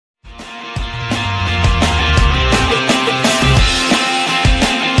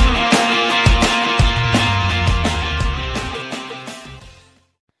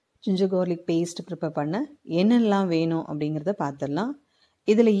ginger garlic paste prepare பண்ண என்னெல்லாம் வேணும் அப்படிங்கறத பார்த்திடலாம்.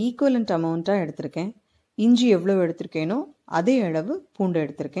 இதில் ஈக்குவலண்ட் அமௌண்ட்டாக எடுத்திருக்கேன். இஞ்சி எவ்வளோ எடுத்திருக்கேனோ அதே அளவு பூண்டு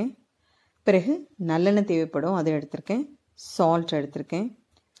எடுத்திருக்கேன். பிறகு நல்லெண்ணெய் தேவைப்படும், அதை எடுத்திருக்கேன். சால்ட் எடுத்திருக்கேன்.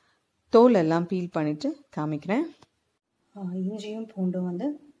 தோல் எல்லாம் பீல் பண்ணிவிட்டு காமிக்கிறேன். இஞ்சியும் பூண்டும் வந்து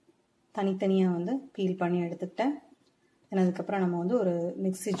தனித்தனியாக வந்து பீல் பண்ணி எடுத்துக்கிட்டேன். அதுக்கப்புறம் நம்ம வந்து ஒரு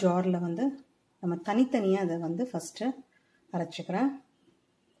மிக்ஸி ஜாரில் வந்து நம்ம தனித்தனியாக அதை வந்து ஃபஸ்ட்டு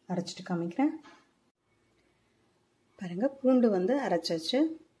அரைச்சிட்டு காமிக்கிறேன். பாருங்கள், பூண்டு வந்து அரைச்சாச்சு.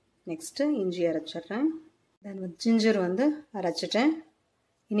 நெக்ஸ்ட்டு இஞ்சி அரைச்சிட்றேன். தென் ஜிஞ்சர் வந்து அரைச்சிட்டேன்.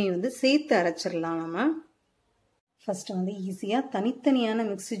 இனி வந்து சேர்த்து அரைச்சிடலாம். நம்ம ஃபஸ்ட்டு வந்து ஈஸியாக தனித்தனியான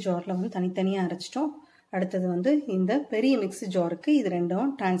மிக்ஸி ஜாரில் வந்து தனித்தனியாக அரைச்சிட்டோம். அடுத்தது வந்து இந்த பெரிய மிக்ஸி ஜாருக்கு இது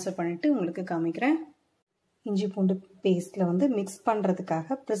ரெண்டும் ட்ரான்ஸ்ஃபர் பண்ணிவிட்டு உங்களுக்கு காமிக்கிறேன். இஞ்சி பூண்டு பேஸ்ட்டில் வந்து மிக்ஸ்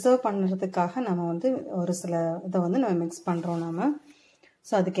பண்ணுறதுக்காக, ப்ரிசர்வ் பண்ணுறதுக்காக நம்ம வந்து ஒரு சில இதை வந்து நம்ம மிக்ஸ் பண்ணுறோம் நம்ம.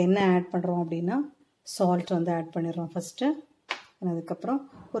 ஸோ அதுக்கு என்ன ஆட் பண்ணுறோம் அப்படின்னா சால்ட் வந்து ஆட் பண்ணிடுறோம் ஃபஸ்ட்டு. அதுக்கப்புறம்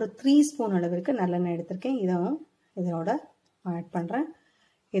ஒரு 3 ஸ்பூன் அளவிற்கு நல்லெண்ணெய் எடுத்திருக்கேன். இதோட ஆட் பண்ணுறேன்.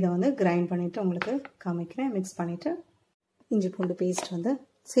 இதை வந்து கிரைண்ட் பண்ணிவிட்டு உங்களுக்கு காமிக்கிறேன். மிக்ஸ் பண்ணிவிட்டு இஞ்சி பூண்டு பேஸ்ட் வந்து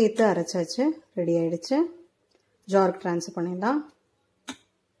சேர்த்து அரைச்சாச்சு, ரெடி ஆகிடுச்சு. ஜாருக்கு ட்ரான்ஸ்ஃபர் பண்ணிடலாம்.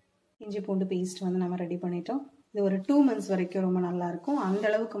 இஞ்சி பூண்டு பேஸ்ட் வந்து நம்ம ரெடி பண்ணிட்டோம். இது ஒரு 2 months வரைக்கும் ரொம்ப நல்லாயிருக்கும். அந்த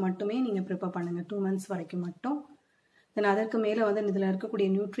அளவுக்கு மட்டுமே நீங்கள் ப்ரிப்பேர் பண்ணுங்கள், 2 months வரைக்கும் மட்டும். தென் அதற்கு மேலே வந்து இதில் இருக்கக்கூடிய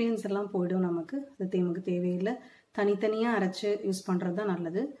நியூட்ரியன்ஸ் எல்லாம் போய்டும் நமக்கு. அது நமக்கு தேவையில்லை. தனித்தனியாக அரைச்சி யூஸ் பண்ணுறது தான்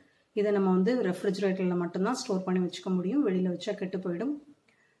நல்லது. இதை நம்ம வந்து ரெஃப்ரிஜரேட்டரில் மட்டும்தான் ஸ்டோர் பண்ணி வச்சுக்க முடியும். வெளியில் வச்சா கெட்டு போயிடும்.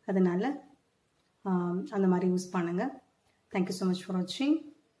 அதனால் அந்த மாதிரி யூஸ் பண்ணுங்கள். தேங்க்யூ ஸோ மச் ஃபார் வாட்சிங்.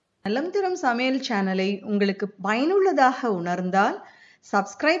 நலம் தரும் சமையல் சேனலை உங்களுக்கு பயனுள்ளதாக உணர்ந்தால்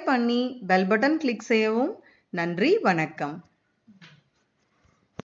சப்ஸ்கிரைப் பண்ணி பெல் பட்டன் கிளிக் செய்யவும். நன்றி, வணக்கம்.